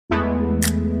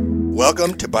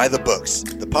Welcome to By the Books,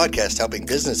 the podcast helping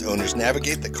business owners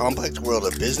navigate the complex world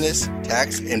of business,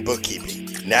 tax, and bookkeeping.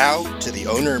 Now, to the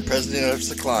owner and president of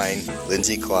Sakline,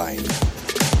 Lindsay Klein.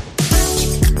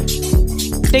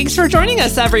 Thanks for joining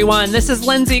us, everyone. This is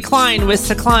Lindsay Klein with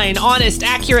Sakline, honest,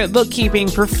 accurate bookkeeping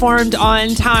performed on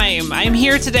time. I'm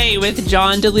here today with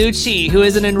John DeLucci, who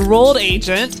is an enrolled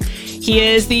agent. He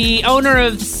is the owner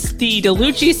of the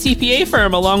DeLucci CPA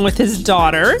firm along with his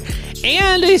daughter,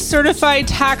 and a certified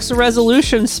tax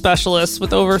resolution specialist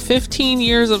with over 15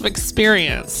 years of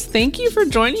experience. Thank you for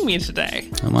joining me today.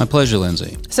 My pleasure,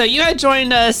 Lindsay. So you had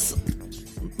joined us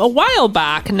a while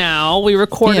back now. We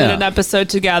recorded an episode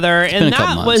together, and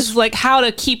that was like how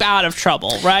to keep out of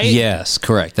trouble, right? Yes,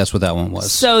 correct. That's what that one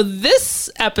was. So this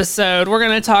episode, we're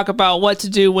going to talk about what to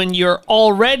do when you're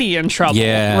already in trouble,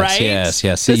 right?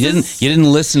 Yes. So you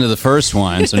didn't listen to the first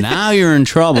one, so now you're in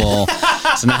trouble.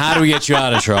 So now how do we get you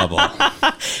out of trouble?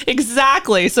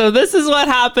 Exactly. So this is what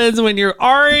happens when you're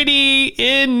already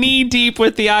in knee deep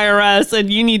with the IRS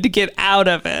and you need to get out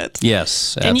of it.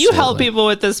 Yes, absolutely. And you help people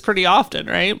with this pretty often,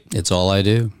 right? It's all I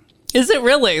do. Is it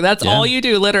really? That's all you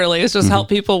do, literally, is just help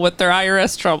people with their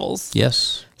IRS troubles.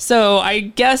 Yes. So I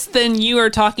guess then you are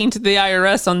talking to the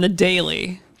IRS on the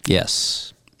daily.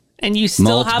 Yes. And you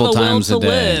still have a will to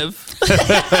live.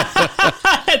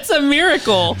 It's a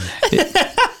miracle.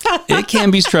 It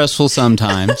can be stressful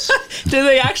sometimes. Do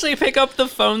they actually pick up the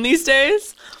phone these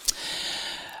days?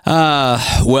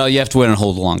 Well, you have to wait and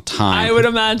hold a long time. I would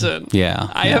imagine. Yeah.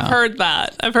 I have heard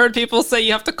that. I've heard people say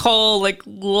you have to call like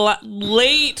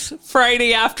late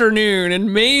Friday afternoon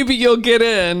and maybe you'll get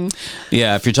in.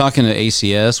 Yeah, if you're talking to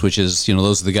ACS, which is,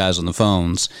 those are the guys on the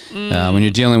phones, when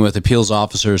you're dealing with appeals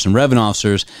officers and revenue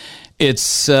officers,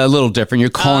 it's a little different. You're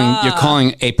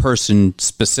calling a person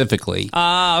specifically.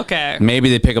 Okay. Maybe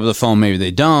they pick up the phone, maybe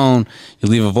they don't. You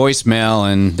leave a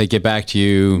voicemail and they get back to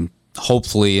you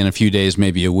hopefully in a few days,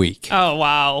 maybe a week. Oh,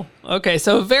 wow. Okay,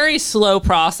 so a very slow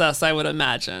process, I would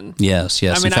imagine. Yes.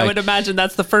 I mean, I would imagine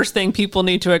that's the first thing people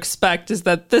need to expect is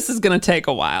that this is going to take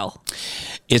a while.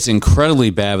 It's incredibly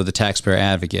bad with the taxpayer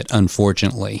advocate,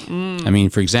 unfortunately. I mean,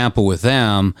 for example, with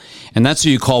them, and that's who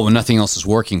you call when nothing else is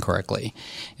working correctly.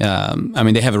 They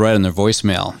have it right on their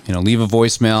voicemail. Leave a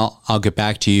voicemail, I'll get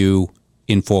back to you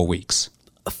in 4 weeks.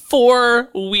 4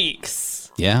 weeks?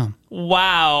 Yeah.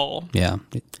 Wow. Yeah.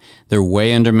 They're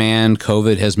way undermanned.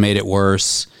 COVID has made it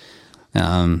worse.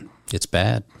 It's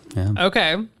bad. Yeah.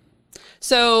 Okay.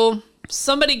 So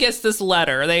somebody gets this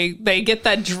letter. They get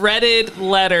that dreaded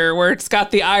letter where it's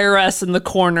got the IRS in the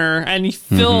corner, and you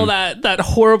feel that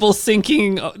horrible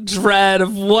sinking dread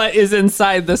of what is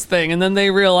inside this thing. And then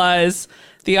they realize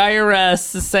the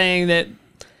IRS is saying that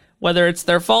whether it's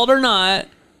their fault or not,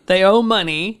 they owe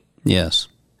money. Yes.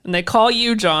 And they call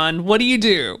you, John. What do you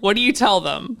do? What do you tell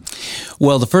them?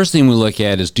 Well, the first thing we look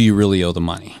at is, do you really owe the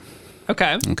money?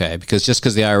 Okay. Because just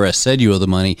because the IRS said you owe the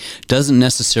money doesn't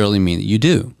necessarily mean that you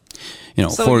do.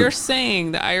 So you're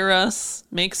saying the IRS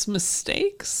makes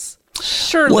mistakes?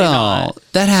 Surely not.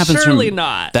 That happens. Surely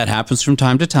not. That happens from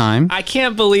time to time. I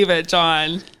can't believe it,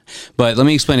 John. But let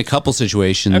me explain a couple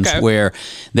situations where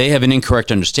they have an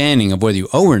incorrect understanding of whether you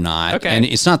owe or not, and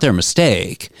it's not their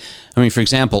mistake. I mean, for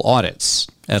example, audits.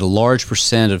 At a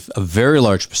very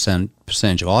large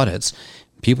percentage of audits,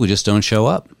 people just don't show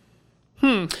up.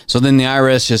 So then the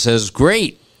IRS just says,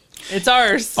 great. It's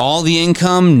ours. All the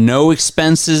income, no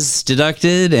expenses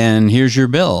deducted, and here's your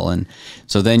bill. And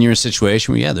so then you're in a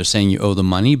situation where, they're saying you owe the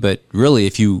money, but really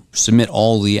if you submit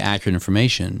all the accurate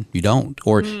information, you don't,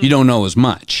 or you don't know as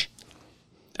much.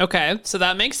 Okay, so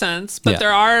that makes sense. But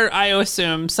there are, I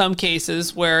assume, some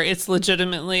cases where it's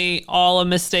legitimately all a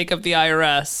mistake of the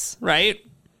IRS, right?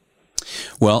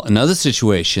 Well, another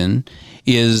situation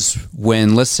is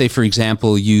when, let's say, for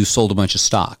example, you sold a bunch of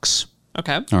stocks.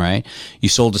 Okay. All right. You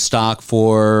sold a stock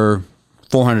for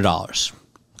 $400.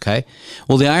 Okay.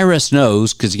 Well, the IRS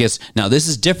knows because now this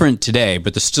is different today,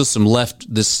 but there's still some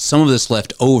of this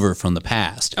left over from the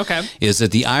past. Okay. Is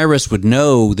that the IRS would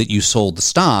know that you sold the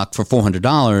stock for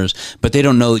 $400, but they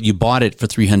don't know that you bought it for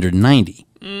 $390.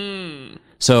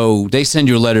 So they send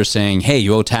you a letter saying, hey,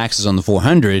 you owe taxes on the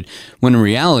 $400, when in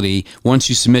reality, once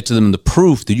you submit to them the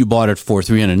proof that you bought it for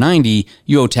 $390,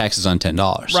 you owe taxes on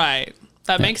 $10. Right.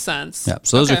 That makes sense. Yeah.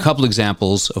 So those are a couple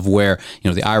examples of where,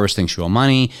 the IRS thinks you owe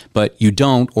money, but you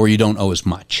don't, or you don't owe as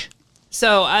much.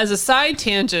 So as a side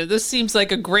tangent, this seems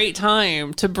like a great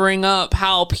time to bring up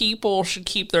how people should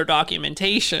keep their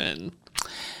documentation.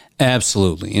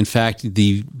 Absolutely. In fact,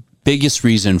 the biggest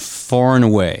reason far and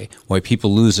away why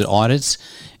people lose at audits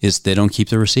is they don't keep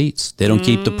the receipts. They don't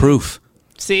keep the proof.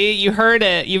 See, you heard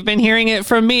it. You've been hearing it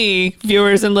from me,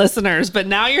 viewers and listeners, but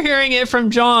now you're hearing it from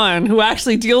John, who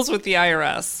actually deals with the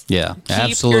IRS. Yeah,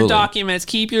 absolutely. Keep your documents,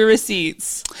 keep your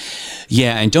receipts.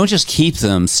 Yeah, and don't just keep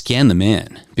them, scan them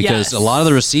in. Because a lot of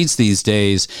the receipts these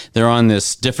days, they're on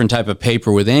this different type of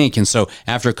paper with ink, and so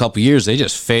after a couple of years, they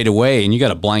just fade away, and you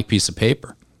got a blank piece of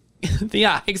paper.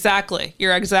 Yeah, exactly.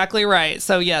 You're exactly right.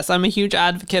 So yes, I'm a huge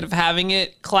advocate of having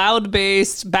it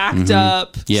cloud-based, backed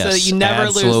up, so you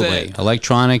never lose it.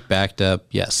 Electronic, backed up,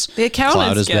 yes. The accountants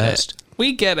cloud is get best. it.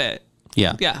 We get it.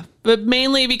 Yeah. Yeah. But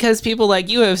mainly because people like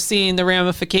you have seen the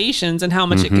ramifications and how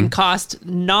much it can cost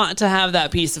not to have that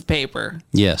piece of paper.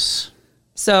 Yes.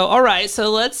 So, all right.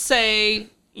 So let's say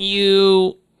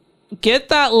you get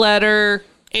that letter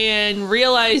and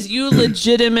realize you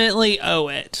legitimately owe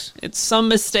it. It's some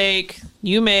mistake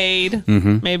you made,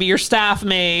 maybe your staff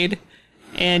made,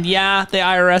 and the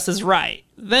IRS is right.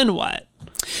 Then what?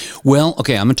 Well,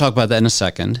 okay, I'm going to talk about that in a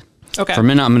second. Okay. For a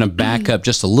minute, I'm going to back up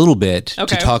just a little bit to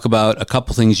talk about a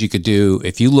couple things you could do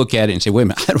if you look at it and say, wait a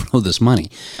minute, I don't owe this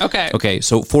money. Okay. Okay,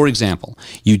 so for example,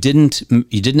 you didn't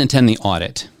attend the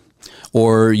audit,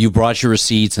 or you brought your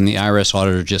receipts and the IRS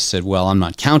auditor just said, well, I'm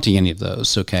not counting any of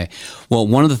those. Okay. Well,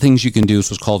 one of the things you can do is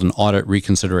what's called an audit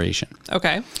reconsideration.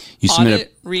 Okay. You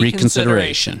submit a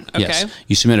reconsideration. Okay. Yes.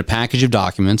 You submit a package of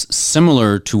documents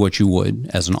similar to what you would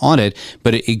as an audit,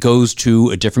 but it goes to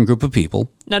a different group of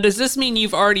people. Now, does this mean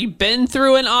you've already been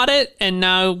through an audit and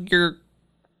now you're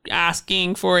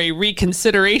asking for a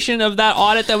reconsideration of that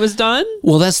audit that was done?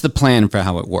 Well, that's the plan for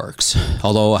how it works.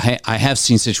 Although I have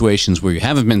seen situations where you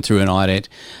haven't been through an audit.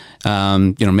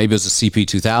 Maybe it was a CP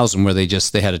 2000 where they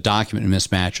had a document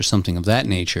mismatch or something of that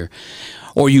nature.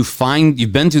 Or you've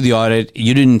been through the audit,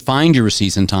 you didn't find your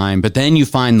receipts in time, but then you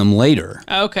find them later.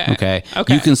 Okay.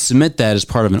 You can submit that as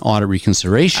part of an audit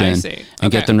reconsideration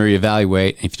and get them to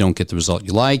reevaluate. If you don't get the result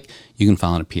you like, you can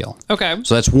file an appeal. Okay.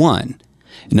 So that's one.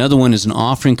 Another one is an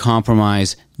offering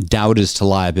compromise doubt as to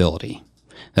liability.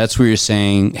 That's where you're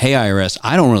saying, hey, IRS,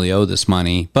 I don't really owe this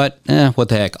money, but what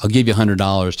the heck, I'll give you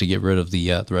 $100 to get rid of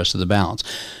the rest of the balance.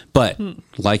 But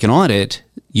like an audit,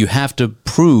 you have to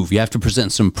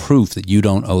present some proof that you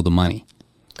don't owe the money.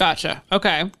 Gotcha.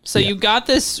 Okay. So you got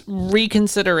this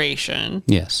reconsideration.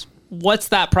 Yes. What's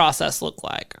that process look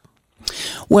like?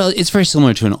 Well, it's very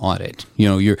similar to an audit.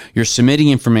 You're submitting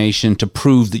information to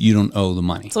prove that you don't owe the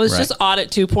money. So it's just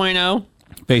audit 2.0?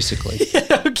 Basically.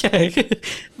 Okay.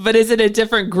 But is it a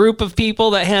different group of people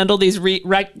that handle these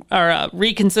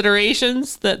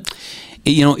reconsiderations? That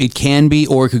it can be,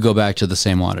 or it could go back to the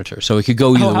same auditor. So it could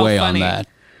go either way on that.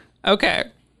 Okay.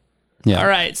 Yeah. All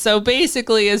right. So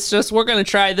basically, it's just we're going to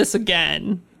try this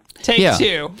again. Take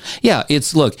two. Yeah.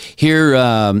 It's look here.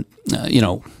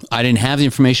 I didn't have the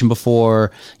information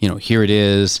before. Here it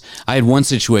is. I had one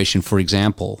situation, for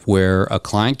example, where a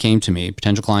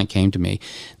potential client came to me.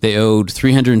 They owed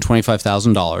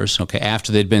 $325,000. Okay,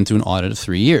 after they'd been through an audit of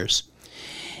 3 years,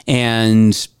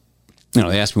 and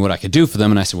they asked me what I could do for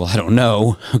them, and I said, well, I don't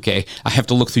know. Okay, I have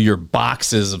to look through your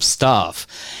boxes of stuff.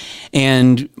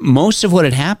 And most of what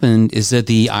had happened is that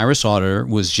the IRS auditor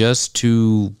was just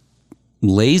too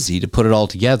lazy to put it all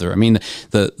together. I mean,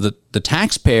 the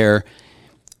taxpayer,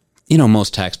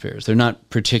 most taxpayers, they're not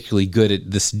particularly good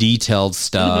at this detailed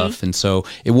stuff. And so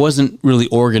it wasn't really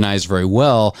organized very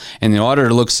well. And the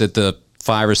auditor looks at the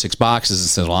 5 or 6 boxes and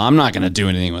says, well, I'm not going to do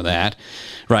anything with that.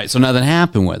 Right. So nothing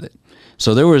happened with it.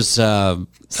 So there was... So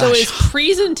is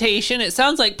presentation, it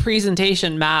sounds like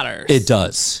presentation matters. It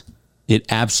does. It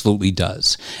absolutely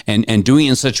does. And doing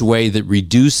it in such a way that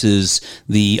reduces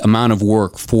the amount of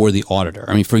work for the auditor.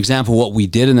 I mean, for example, what we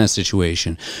did in that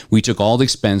situation, we took all the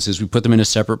expenses, we put them into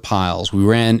separate piles. We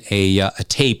ran a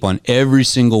tape on every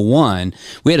single one.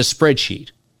 We had a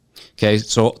spreadsheet. Okay,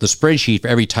 so the spreadsheet for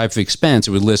every type of expense,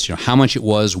 it would list how much it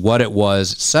was, what it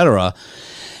was, etc.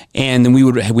 And then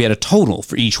we had a total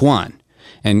for each one.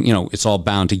 And, it's all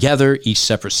bound together, each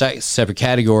separate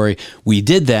category. We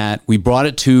did that. We brought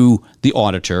it to the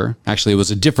auditor. Actually, it was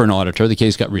a different auditor. The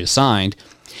case got reassigned.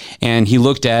 And he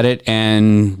looked at it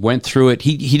and went through it.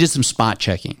 He did some spot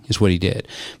checking is what he did.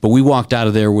 But we walked out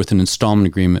of there with an installment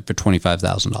agreement for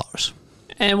 $25,000.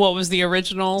 And what was the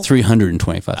original?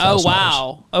 $325,000. Oh,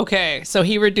 wow. Okay. So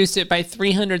he reduced it by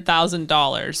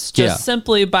 $300,000 just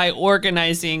simply by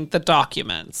organizing the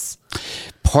documents.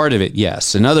 Part of it,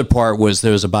 yes. Another part was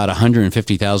there was about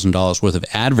 $150,000 worth of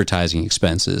advertising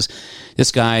expenses.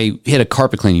 This guy had a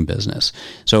carpet cleaning business.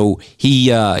 So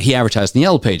he advertised in the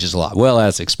Yellow Pages a lot. Well,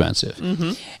 that's expensive.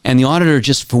 And the auditor,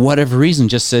 just for whatever reason,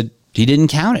 just said, he didn't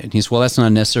count it. He said, well, that's not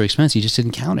a necessary expense. He just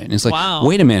didn't count it. And it's like,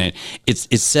 wait a minute. It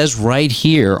says right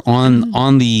here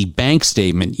on the bank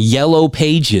statement, Yellow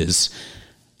Pages.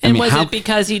 And was it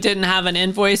because he didn't have an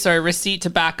invoice or a receipt to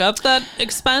back up that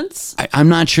expense? I'm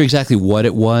not sure exactly what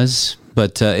it was,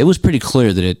 but it was pretty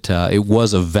clear that it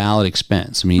was a valid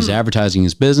expense. I mean, he's advertising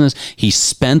his business. He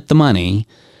spent the money,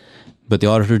 but the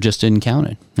auditor just didn't count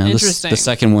it. Now, Interesting. The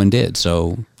second one did,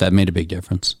 so that made a big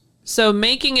difference. So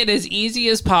making it as easy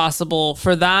as possible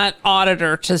for that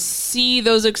auditor to see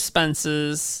those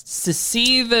expenses, to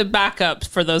see the backup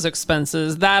for those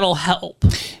expenses, that'll help.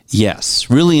 Yes,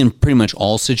 really in pretty much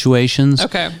all situations.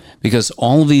 Okay. Because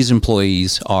all of these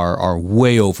employees are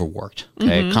way overworked.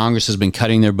 Okay, Congress has been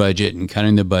cutting their budget and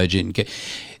cutting their budget. And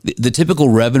the typical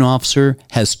revenue officer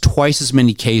has twice as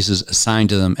many cases assigned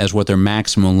to them as what their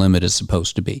maximum limit is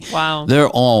supposed to be. Wow. They're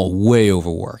all way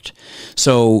overworked.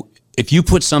 So if you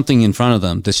put something in front of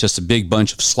them that's just a big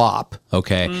bunch of slop,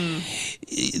 okay,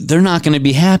 they're not going to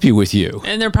be happy with you.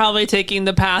 And they're probably taking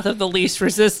the path of the least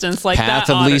resistance, like path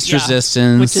that of least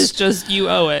resistance, which is just you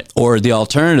owe it. Or the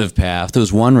alternative path. There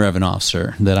was one revenue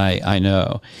officer that I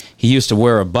know. He used to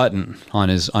wear a button on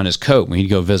his coat when he'd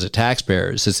go visit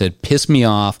taxpayers that said, "Piss me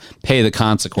off, pay the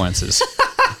consequences."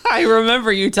 I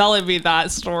remember you telling me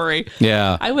that story.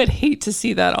 Yeah, I would hate to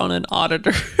see that on an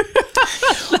auditor.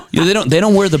 Yeah, they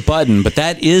don't wear the button, but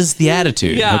that is the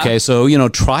attitude. Yeah. Okay, so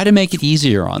try to make it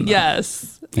easier on them.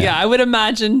 Yes. Yeah, I would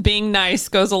imagine being nice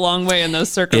goes a long way in those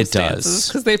circumstances. It does.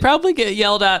 Because they probably get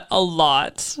yelled at a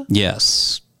lot.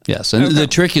 Yes. And the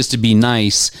trick is to be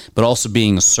nice, but also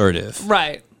being assertive.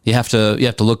 Right. You have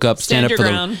to look up, stand up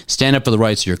for the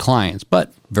rights of your clients,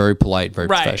 but very polite, very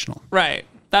professional. Right.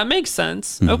 That makes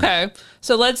sense. Mm-hmm. Okay.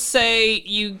 So let's say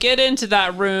you get into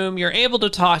that room, you're able to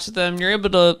talk to them, you're able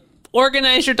to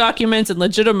organize your documents and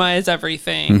legitimize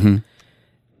everything. Mm-hmm.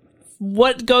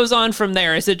 What goes on from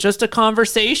there? Is it just a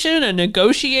conversation, a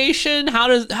negotiation? How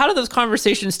do those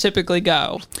conversations typically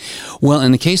go? Well,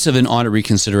 in the case of an audit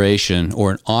reconsideration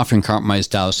or an offering compromise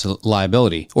doubts to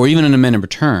liability, or even an amended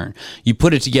return, you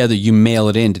put it together, you mail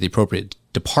it in to the appropriate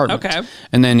department. Okay.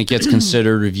 And then it gets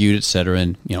considered, reviewed, et cetera.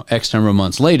 And, X number of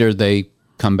months later, they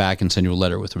come back and send you a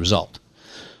letter with the result.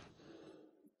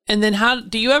 And then how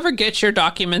do you ever get your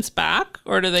documents back,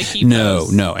 or do they keep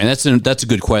those? No. And that's a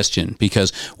good question,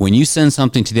 because when you send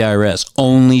something to the IRS,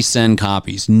 only send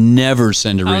copies. Never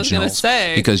send originals. I was going to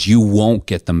say. Because you won't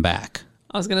get them back.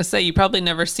 I was going to say, you probably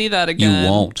never see that again. You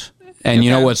won't. And you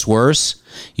know what's worse?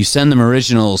 You send them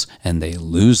originals and they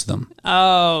lose them.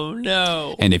 Oh,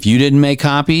 no. And if you didn't make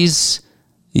copies,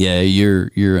 yeah, you're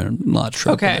in a lot of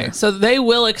trouble. Okay, there. so they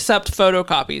will accept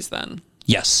photocopies then?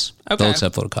 Yes. Okay. They'll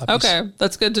accept photocopies. Okay,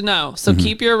 that's good to know. So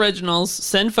keep your originals,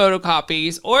 send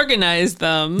photocopies, organize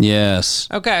them. Yes.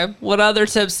 Okay, what other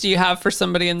tips do you have for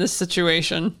somebody in this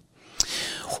situation?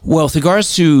 Well, with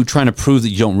regards to trying to prove that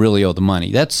you don't really owe the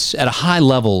money, that's at a high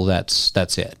level, that's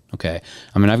it. Okay.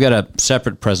 I mean, I've got a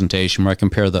separate presentation where I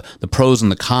compare the pros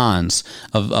and the cons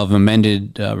of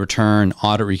amended return,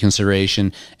 audit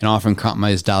reconsideration, and offering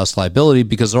compromise doubts liability,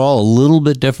 because they're all a little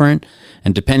bit different.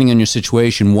 And depending on your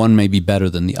situation, one may be better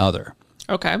than the other.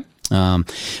 Okay.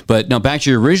 But now back to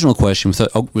your original question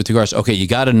with regards to, okay, you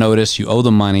got a notice, you owe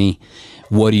the money.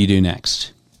 What do you do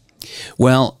next?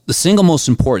 Well, the single most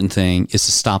important thing is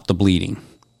to stop the bleeding.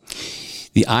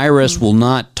 The IRS will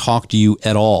not talk to you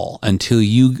at all until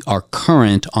you are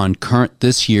current on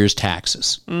this year's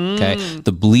taxes. Okay?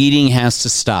 The bleeding has to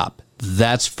stop.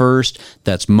 That's first.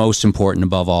 That's most important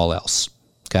above all else.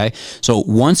 Okay? So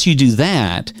once you do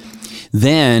that,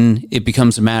 then it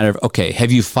becomes a matter of, okay,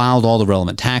 have you filed all the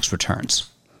relevant tax returns?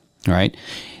 All right?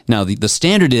 Now, the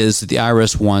standard is that the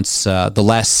IRS wants the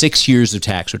last 6 years of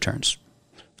tax returns.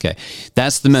 Okay,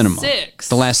 that's the minimum. 6.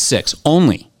 The last 6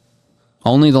 only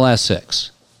the last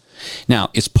 6. Now,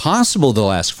 it's possible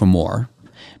they'll ask for more,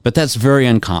 but that's very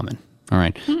uncommon. All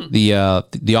right,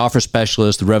 the offer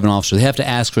specialist, the revenue officer, they have to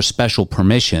ask for special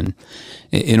permission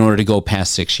in order to go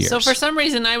past 6 years. So for some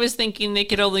reason, I was thinking they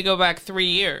could only go back 3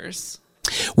 years.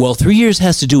 Well, 3 years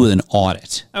has to do with an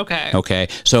audit. Okay. Okay,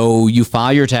 so you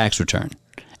file your tax return,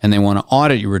 and they want to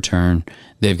audit your return.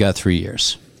 They've got 3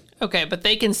 years. Okay, but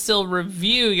they can still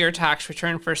review your tax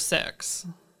return for 6.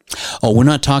 Oh, we're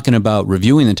not talking about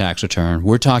reviewing the tax return.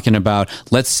 We're talking about,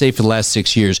 let's say for the last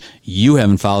 6 years, you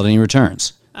haven't filed any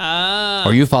returns. Oh.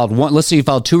 Or you filed one. Let's say you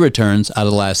filed 2 returns out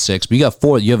of the last 6, but you got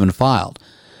 4 that you haven't filed.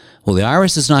 Well, the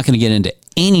IRS is not going to get into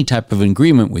any type of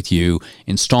agreement with you,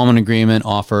 installment agreement,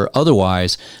 offer,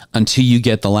 otherwise, until you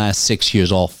get the last 6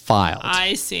 years all filed.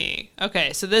 I see.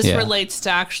 Okay, so this relates to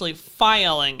actually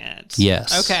filing it.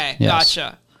 Yes. Okay, yes.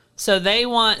 Gotcha. So they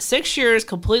want 6 years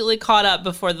completely caught up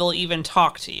before they'll even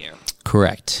talk to you.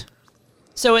 Correct.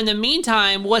 So in the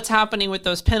meantime, what's happening with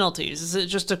those penalties? Is it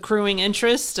just accruing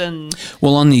interest?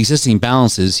 Well, on the existing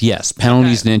balances, yes.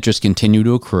 Penalties and interest continue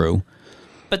to accrue.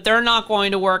 But they're not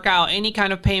going to work out any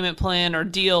kind of payment plan or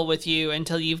deal with you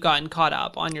until you've gotten caught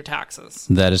up on your taxes.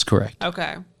 That is correct.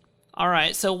 Okay. All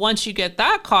right. So once you get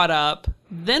that caught up,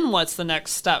 then what's the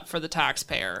next step for the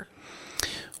taxpayer?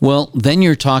 Well, then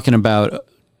you're talking about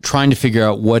trying to figure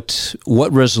out what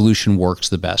resolution works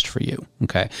the best for you,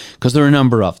 okay? Because there are a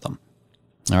number of them,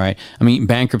 all right? I mean,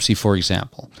 bankruptcy, for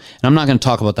example. And I'm not going to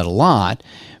talk about that a lot,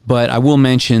 but I will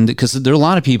mention that because there are a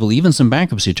lot of people, even some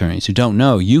bankruptcy attorneys, who don't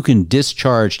know you can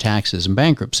discharge taxes in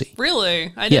bankruptcy.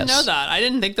 Really? I didn't know that. I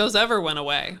didn't think those ever went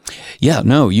away. Yeah,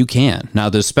 no, you can. Now,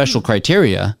 there's special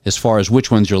criteria as far as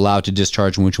which ones you're allowed to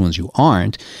discharge and which ones you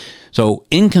aren't. So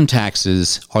income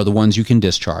taxes are the ones you can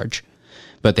discharge,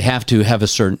 but they have to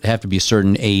be a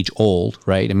certain age old,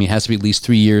 right? I mean, it has to be at least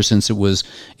 3 years since it was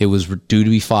due to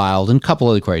be filed, and a couple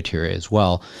other criteria as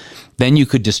well. Then you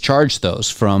could discharge those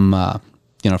from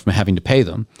having to pay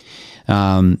them.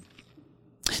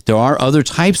 There are other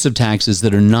types of taxes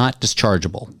that are not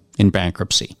dischargeable in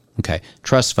bankruptcy. Okay,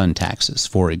 trust fund taxes,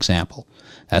 for example,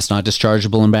 that's not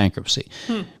dischargeable in bankruptcy.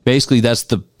 Basically, that's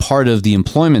the part of the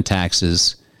employment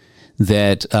taxes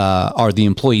that are the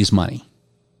employee's money.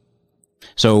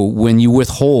 So when you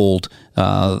withhold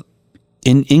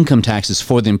income taxes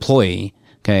for the employee,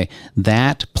 okay,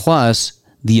 that plus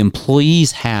the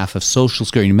employee's half of Social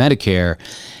Security and Medicare,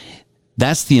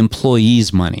 that's the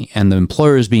employee's money, and the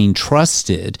employer is being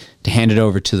trusted to hand it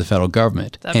over to the federal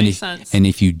government. That makes sense. And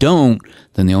if you don't,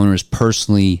 then the owner is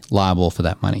personally liable for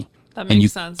that money. That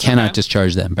makes sense. And you cannot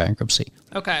discharge that in bankruptcy.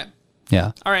 Okay.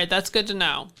 Yeah. All right, that's good to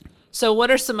know. So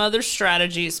what are some other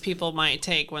strategies people might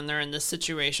take when they're in this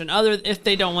situation, if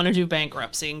they don't want to do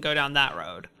bankruptcy and go down that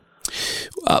road?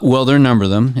 Well, there are a number of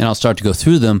them, and I'll start to go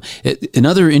through them.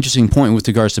 Another interesting point with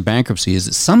regards to bankruptcy is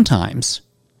that sometimes,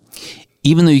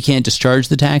 even though you can't discharge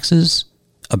the taxes,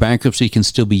 a bankruptcy can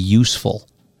still be useful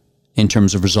in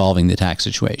terms of resolving the tax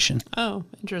situation. Oh,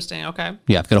 interesting. Okay.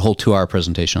 Yeah, I've got a whole 2-hour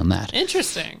presentation on that.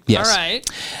 Interesting. Yes. All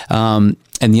right.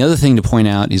 And the other thing to point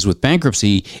out is with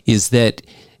bankruptcy is that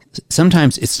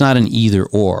sometimes it's not an either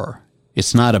or.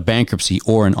 It's not a bankruptcy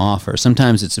or an offer.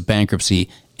 Sometimes it's a bankruptcy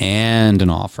and an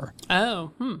offer.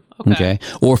 Oh, okay.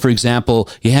 Or, for example,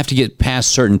 you have to get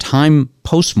past certain time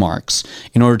postmarks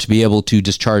in order to be able to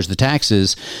discharge the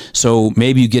taxes. So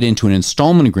maybe you get into an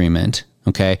installment agreement,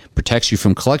 okay, protects you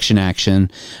from collection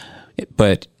action,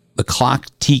 but the clock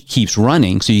keeps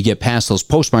running, so you get past those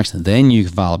postmarks, and then you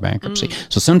can file a bankruptcy.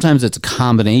 So sometimes it's a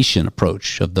combination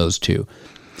approach of those two.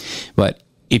 But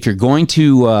if you're going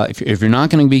to, if you're not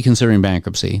going to be considering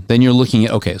bankruptcy, then you're looking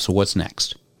at, okay, so what's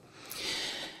next?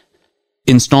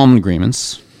 Installment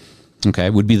agreements, okay,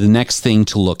 would be the next thing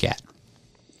to look at.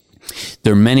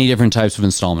 There are many different types of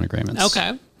installment agreements.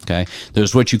 Okay.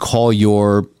 There's what you call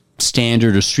your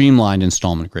standard or streamlined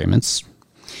installment agreements.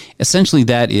 Essentially,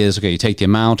 that is, okay, you take the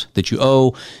amount that you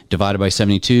owe, divided by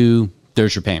 72,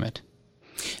 there's your payment.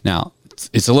 Now,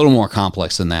 it's a little more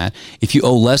complex than that. If you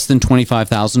owe less than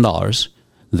 $25,000,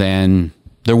 then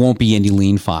there won't be any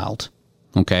lien filed.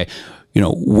 Okay,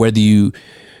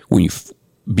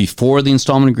 before the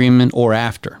installment agreement or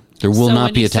after, there will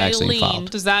not be a tax lien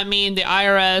filed. Does that mean the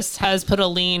IRS has put a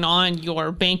lien on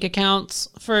your bank accounts,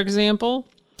 for example?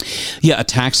 Yeah, a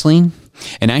tax lien.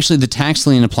 And actually, the tax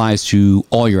lien applies to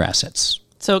all your assets.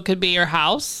 So it could be your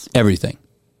house? Everything.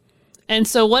 And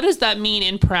so what does that mean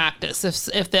in practice?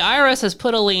 If the IRS has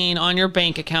put a lien on your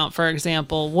bank account, for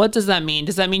example, what does that mean?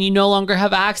 Does that mean you no longer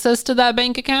have access to that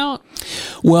bank account?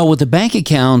 Well, with the bank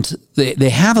account, they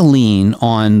have a lien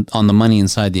on the money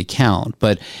inside the account,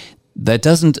 but that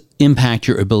doesn't impact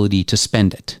your ability to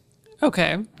spend it.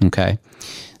 Okay. Okay.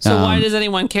 So why does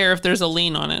anyone care if there's a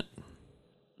lien on it?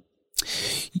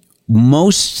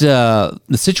 Most, the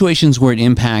situations where it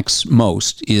impacts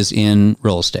most is in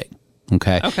real estate.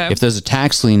 Okay. If there's a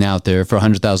tax lien out there for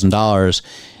 $100,000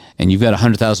 and you've got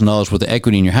 $100,000 worth of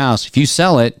equity in your house, if you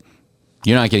sell it,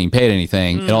 you're not getting paid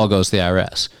anything. It all goes to the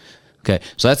IRS. Okay.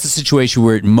 So that's the situation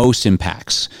where it most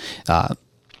impacts.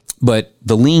 But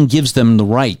the lien gives them the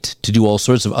right to do all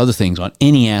sorts of other things on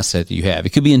any asset that you have.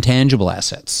 It could be intangible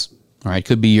assets. All right. It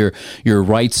could be your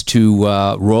rights to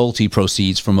royalty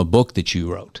proceeds from a book that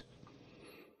you wrote.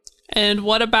 And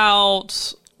what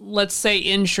about, let's say,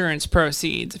 insurance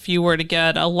proceeds? If you were to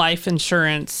get a life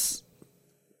insurance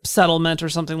settlement or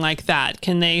something like that,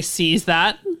 can they seize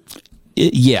that?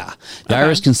 Yeah. The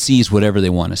IRS can seize whatever they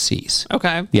want to seize.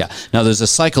 Okay. Yeah. Now, there's a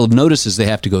cycle of notices they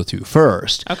have to go through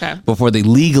first. Okay. Before they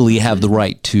legally have the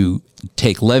right to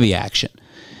take levy action.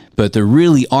 but there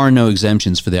really are no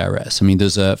exemptions for the IRS. I mean,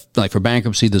 like for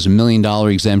bankruptcy, there's $1 million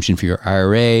exemption for your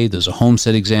IRA. There's a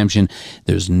homestead exemption.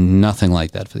 There's nothing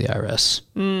like that for the IRS.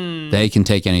 They can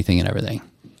take anything and everything.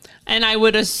 And I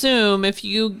would assume if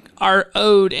you are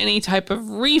owed any type of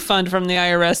refund from the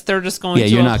IRS, they're just going to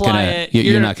apply it.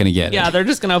 You're not going to get it. Yeah, they're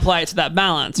just going to apply it to that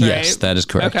balance, right? Yes, that is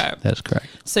correct. Okay. That is correct.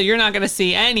 So you're not going to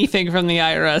see anything from the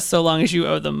IRS so long as you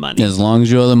owe them money. As long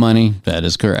as you owe the money, that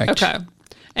is correct. Okay.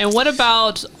 And what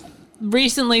about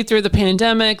recently through the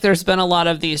pandemic, there's been a lot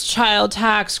of these child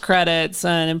tax credits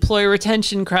and employee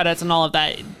retention credits and all of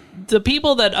that. The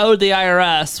people that owed the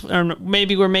IRS, or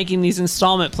maybe were making these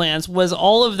installment plans, was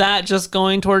all of that just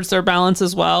going towards their balance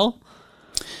as well?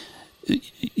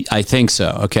 I think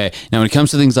so. Okay. Now, when it comes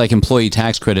to things like employee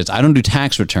tax credits, I don't do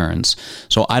tax returns,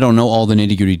 so I don't know all the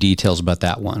nitty-gritty details about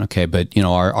that one. Okay. But,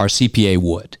 our CPA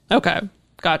would. Okay.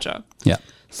 Gotcha. Yeah.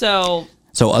 So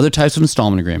other types of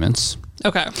installment agreements.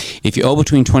 Okay. If you owe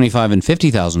between $25,000 and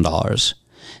 $50,000,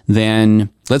 then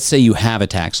let's say you have a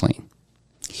tax lien.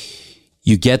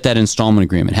 You get that installment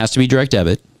agreement. It has to be direct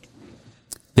debit.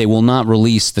 They will not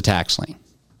release the tax lien.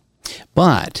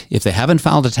 But if they haven't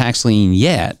filed a tax lien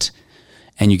yet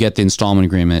and you get the installment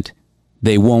agreement,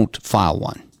 they won't file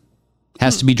one. It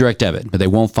has to be direct debit, but they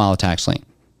won't file a tax lien.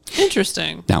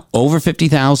 Interesting. Now, over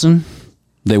 $50,000,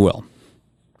 they will.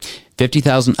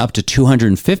 $50,000 up to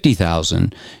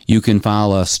 $250,000, you can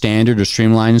file a standard or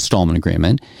streamlined installment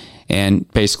agreement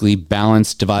and basically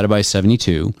balance divided by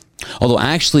 72. Although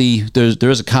actually,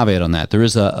 there is a caveat on that. There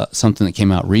is something that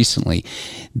came out recently.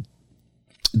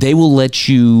 They will let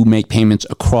you make payments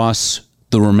across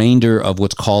the remainder of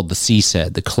what's called the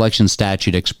CSED, the Collection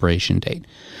Statute Expiration Date.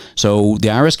 So the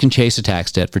IRS can chase a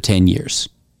tax debt for 10 years.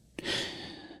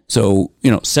 So,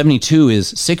 72 is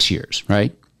 6 years,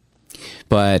 right?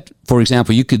 But, for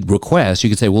example, you could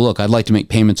say, well, look, I'd like to make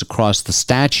payments across the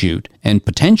statute, and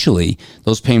potentially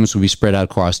those payments would be spread out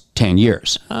across 10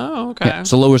 years. Oh, okay. Yeah,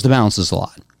 so lowers the balances a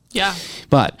lot. Yeah.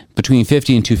 But between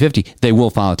 50 and 250, they will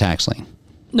file a tax lien.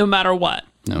 No matter what.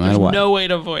 There's no way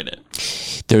to avoid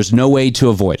it. There's no way to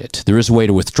avoid it. There is a way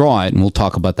to withdraw it, and we'll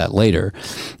talk about that later.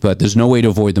 But there's no way to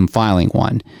avoid them filing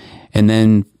one. And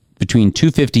then between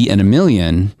 250 and $1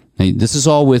 million, this is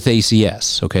all with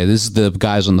ACS, okay? This is the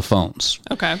guys on the phones.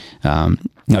 Okay. Now,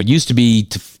 it used to be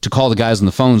to call the guys on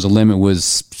the phones, the limit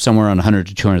was somewhere around $100,000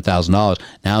 to $200,000.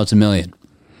 Now it's $1 million.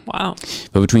 Wow.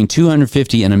 But between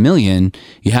 250 and $1 million,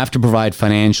 you have to provide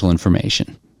financial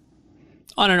information.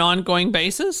 On an ongoing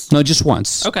basis? No, just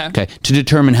once. Okay. To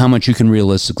determine how much you can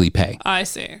realistically pay. I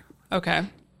see. Okay.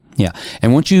 Yeah.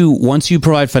 And once you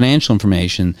provide financial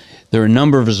information, there are a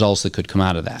number of results that could come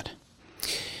out of that.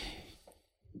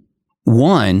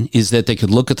 One is that they could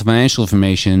look at the financial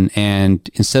information and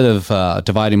instead of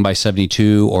dividing by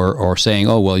 72 or saying,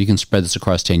 oh, well, you can spread this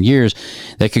across 10 years,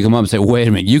 they could come up and say, wait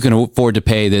a minute, you can afford to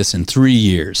pay this in 3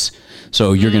 years.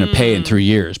 So you're going to pay in 3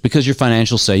 years because your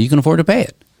financials say you can afford to pay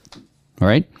it. All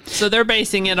right? So they're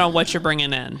basing it on what you're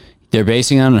bringing in. They're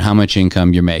basing it on how much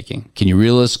income you're making. Can you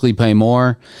realistically pay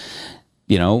more?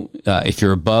 If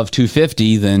you're above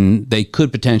 250, then they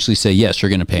could potentially say, yes, you're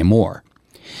going to pay more.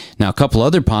 Now, a couple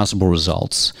other possible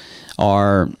results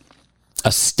are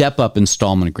a step-up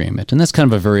installment agreement, and that's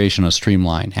kind of a variation of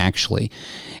streamline, actually.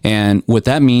 And what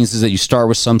that means is that you start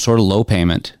with some sort of low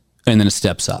payment, and then it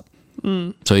steps up.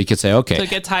 So you could say, okay. So it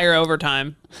gets higher over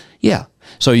time. Yeah.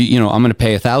 So, I'm going to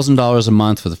pay $1,000 a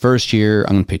month for the first year.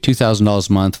 I'm going to pay $2,000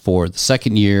 a month for the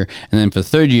second year. And then for the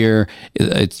third year,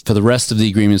 for the rest of the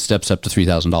agreement, steps up to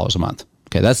 $3,000 a month.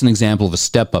 Okay, that's an example of a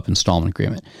step-up installment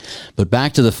agreement. But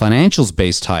back to the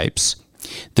financials-based types,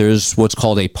 there's what's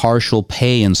called a partial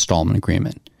pay installment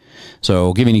agreement. So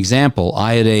I'll give you an example.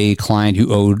 I had a client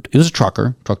who he was a truck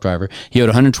driver. He owed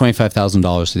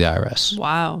 $125,000 to the IRS.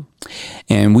 Wow.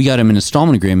 And we got him an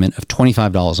installment agreement of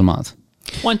 $25 a month.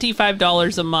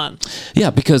 $25 a month. Yeah,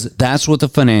 because that's what the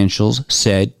financials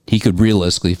said he could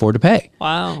realistically afford to pay.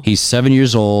 Wow. He's 7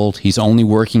 years old. He's only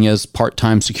working as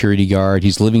part-time security guard.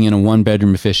 He's living in a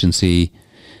one-bedroom efficiency.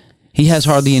 He has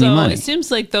hardly any money. So it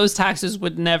seems like those taxes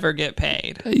would never get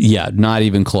paid. Yeah, not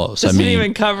even close. Doesn't it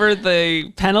even cover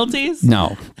the penalties?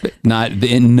 No,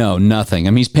 nothing.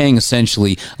 I mean, he's paying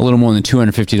essentially a little more than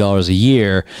 $250 a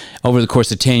year over the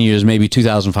course of 10 years, maybe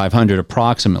 $2,500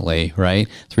 approximately, right?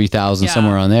 $3,000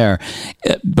 somewhere on there.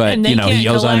 But he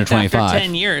owes $125 after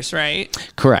 10 years, right?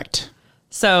 Correct.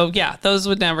 So yeah, those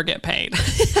would never get paid.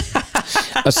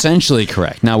 Essentially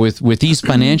correct. Now, with these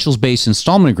financials-based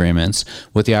installment agreements,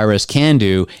 what the IRS can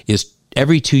do is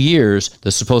every 2 years,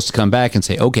 they're supposed to come back and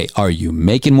say, okay, are you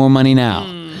making more money now?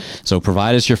 So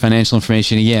provide us your financial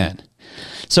information again.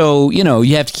 So,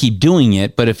 you have to keep doing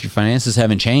it. But if your finances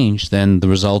haven't changed, then the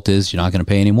result is you're not going to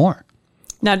pay anymore.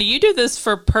 Now, do you do this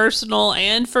for personal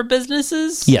and for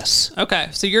businesses? Yes. Okay.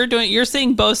 So you're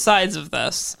seeing both sides of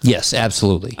this. Yes,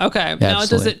 absolutely. Okay. Absolutely. Now,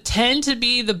 does it tend to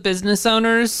be the business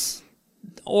owners,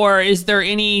 or is there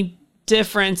any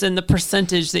difference in the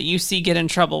percentage that you see get in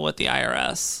trouble with the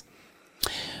IRS?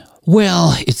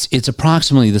 Well, it's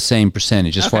approximately the same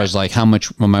percentage as far as like how much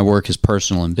of my work is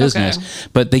personal and business,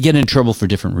 but they get in trouble for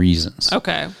different reasons.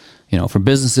 Okay. For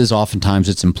businesses, oftentimes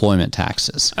it's employment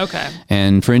taxes. Okay.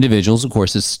 And for individuals, of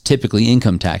course, it's typically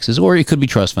income taxes, or it could be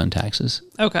trust fund taxes.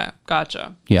 Okay.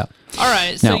 Gotcha. Yeah. All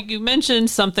right. So you mentioned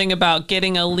something about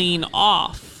getting a lien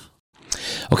off.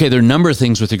 Okay. There are a number of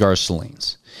things with regards to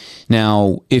liens.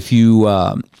 Now, if you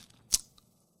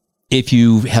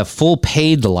have full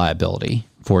paid the liability,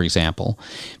 for example,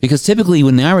 because typically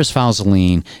when the IRS files a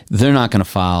lien, they're not going to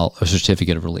file a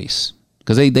certificate of release.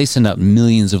 Because they send out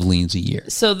millions of liens a year.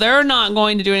 So they're not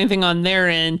going to do anything on their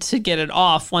end to get it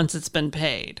off once it's been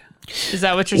paid. Is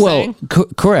that what you're saying?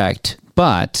 Correct.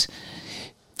 But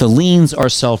the liens are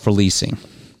self-releasing.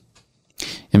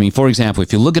 I mean, for example,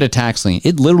 if you look at a tax lien,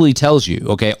 it literally tells you,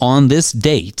 okay, on this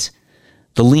date,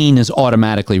 the lien is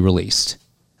automatically released.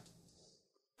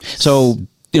 So,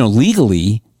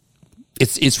 legally,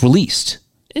 it's released.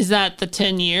 Is that the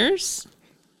 10 years?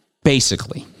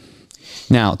 Basically.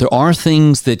 Now, there are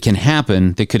things that can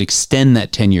happen that could extend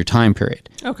that 10-year time period.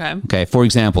 Okay. For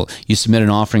example, you submit an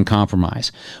offering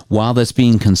compromise. While that's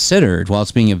being considered, while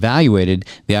it's being evaluated,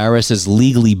 the IRS is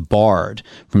legally barred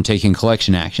from taking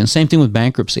collection action. Same thing with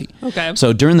bankruptcy. Okay.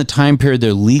 So during the time period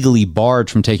they're legally barred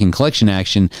from taking collection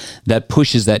action, that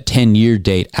pushes that 10-year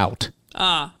date out.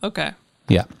 Ah, okay.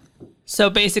 Yeah. So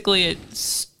basically it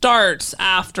starts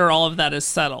after all of that is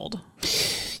settled.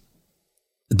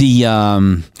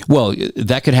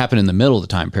 That could happen in the middle of the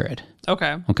time period.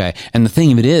 Okay. And the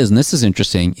thing of it is, and this is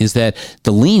interesting, is that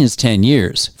the lien is 10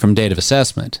 years from date of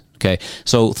assessment. Okay.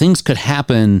 So things could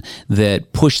happen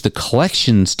that push the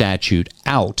collection statute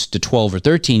out to 12 or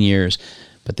 13 years,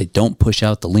 but they don't push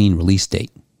out the lien release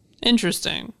date.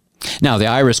 Interesting. Now, the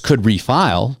IRS could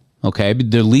refile. Okay.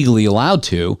 They're legally allowed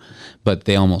to, but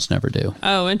they almost never do.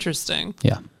 Oh, interesting.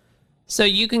 Yeah. So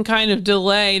you can kind of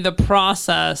delay the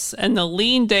process and the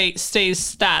lien date stays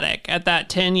static at that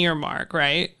 10-year mark,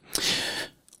 right?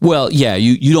 Well, yeah,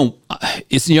 you don't.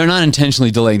 You're not intentionally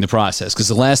delaying the process because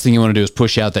the last thing you want to do is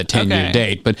push out that 10-year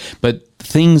date. But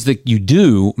things that you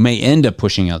do may end up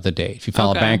pushing out the date. If you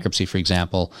file a bankruptcy, for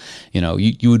example,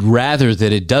 you would rather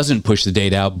that it doesn't push the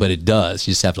date out, but it does.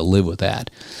 You just have to live with that.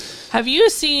 Have you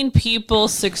seen people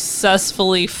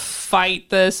successfully fight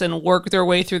this and work their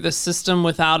way through the system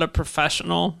without a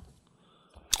professional?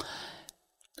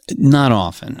 Not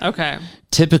often. Okay.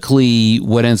 Typically,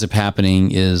 what ends up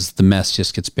happening is the mess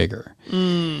just gets bigger.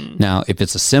 Now, if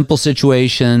it's a simple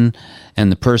situation and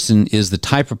the person is the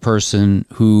type of person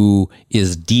who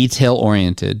is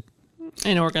detail-oriented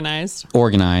and organized,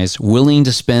 willing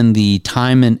to spend the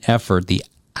time and effort, the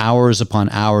hours upon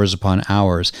hours upon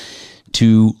hours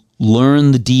to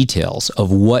learn the details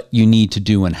of what you need to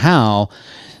do and how,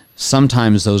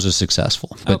 sometimes those are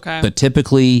successful. But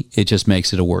typically, it just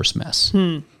makes it a worse mess.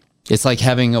 It's like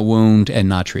having a wound and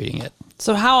not treating it.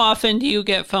 So how often do you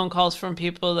get phone calls from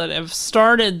people that have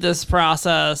started this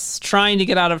process trying to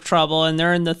get out of trouble and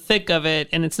they're in the thick of it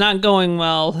and it's not going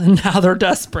well and now they're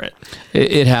desperate?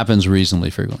 It happens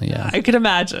reasonably frequently, yeah. I could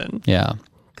imagine. Yeah.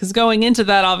 Because going into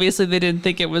that, obviously, they didn't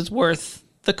think it was worth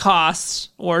the cost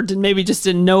or maybe just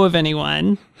didn't know of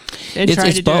anyone.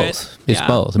 It's both. It's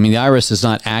both. I mean, the IRS does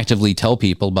not actively tell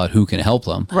people about who can help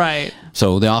them. Right.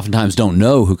 So they oftentimes don't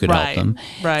know who could help them.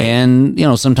 Right. And,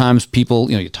 sometimes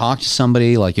people, you talk to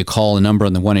somebody, like you call a number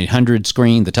on the 1-800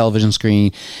 screen, the television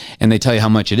screen, and they tell you how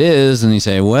much it is. And you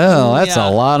say, well, that's a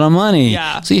lot of money.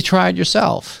 Yeah. So you try it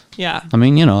yourself. Yeah. I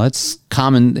mean, it's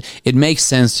common. It makes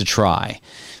sense to try,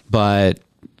 but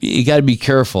you got to be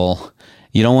careful.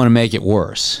 You don't want to make it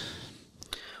worse.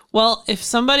 Well, if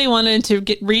somebody wanted to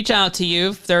reach out to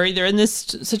you, if they're either in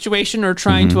this situation or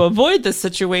trying to avoid this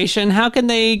situation, how can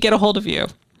they get a hold of you?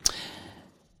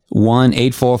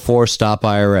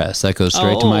 1-844-STOP-IRS. That goes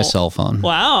straight to my cell phone.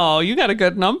 Wow, you got a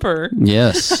good number.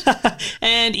 Yes.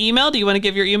 And email? Do you want to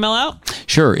give your email out?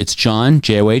 Sure. It's John,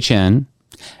 John,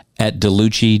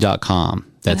 @Delucci.com.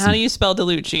 And how do you spell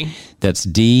Delucci? That's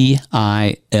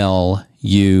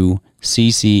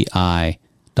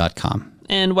DILUCCI.com.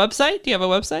 And website? Do you have a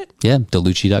website? Yeah,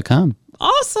 Delucci.com.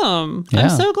 Awesome. Yeah. I'm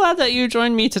so glad that you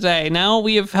joined me today. Now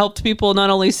we have helped people not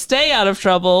only stay out of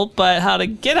trouble, but how to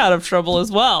get out of trouble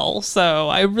as well. So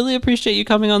I really appreciate you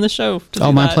coming on the show.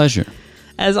 My pleasure.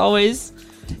 As always,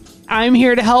 I'm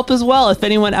here to help as well if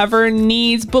anyone ever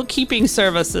needs bookkeeping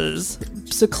services.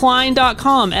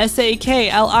 Sakline.com,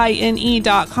 SAKLINE.com.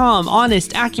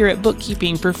 Honest, accurate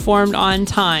bookkeeping performed on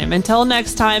time. Until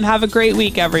next time, have a great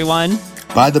week, everyone.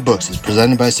 Buy the Books is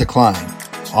presented by Sakline.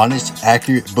 Honest,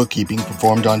 accurate bookkeeping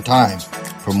performed on time.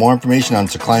 For more information on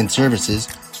Sakline services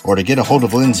or to get a hold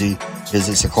of Lindsay,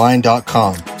 visit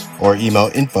Sakline.com or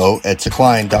email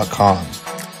info@sakline.com.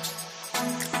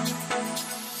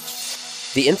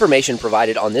 The information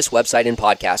provided on this website and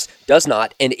podcast does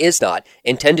not and is not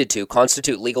intended to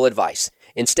constitute legal advice.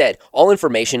 Instead, all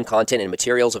information, content, and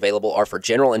materials available are for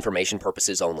general information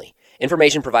purposes only.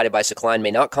 Information provided by Sakline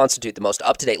may not constitute the most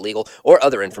up-to-date legal or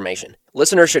other information.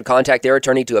 Listeners should contact their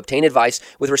attorney to obtain advice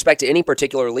with respect to any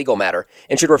particular legal matter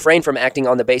and should refrain from acting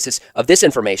on the basis of this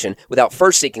information without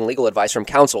first seeking legal advice from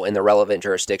counsel in the relevant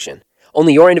jurisdiction.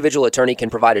 Only your individual attorney can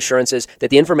provide assurances that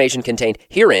the information contained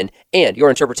herein and your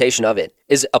interpretation of it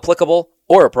is applicable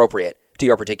or appropriate to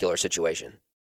your particular situation.